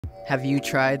Have you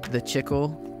tried the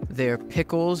Chickle? They're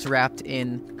pickles wrapped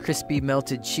in crispy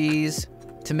melted cheese.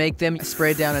 To make them,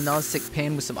 spray down a non-stick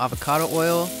pan with some avocado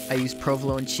oil. I use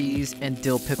provolone cheese and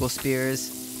dill pickle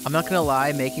spears. I'm not gonna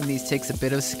lie, making these takes a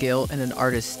bit of skill and an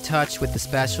artist's touch with the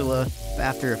spatula, but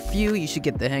after a few, you should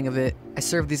get the hang of it. I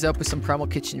served these up with some Primal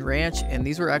Kitchen ranch, and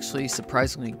these were actually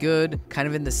surprisingly good, kind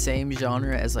of in the same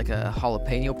genre as like a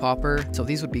jalapeno popper, so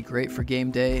these would be great for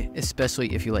game day,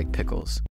 especially if you like pickles.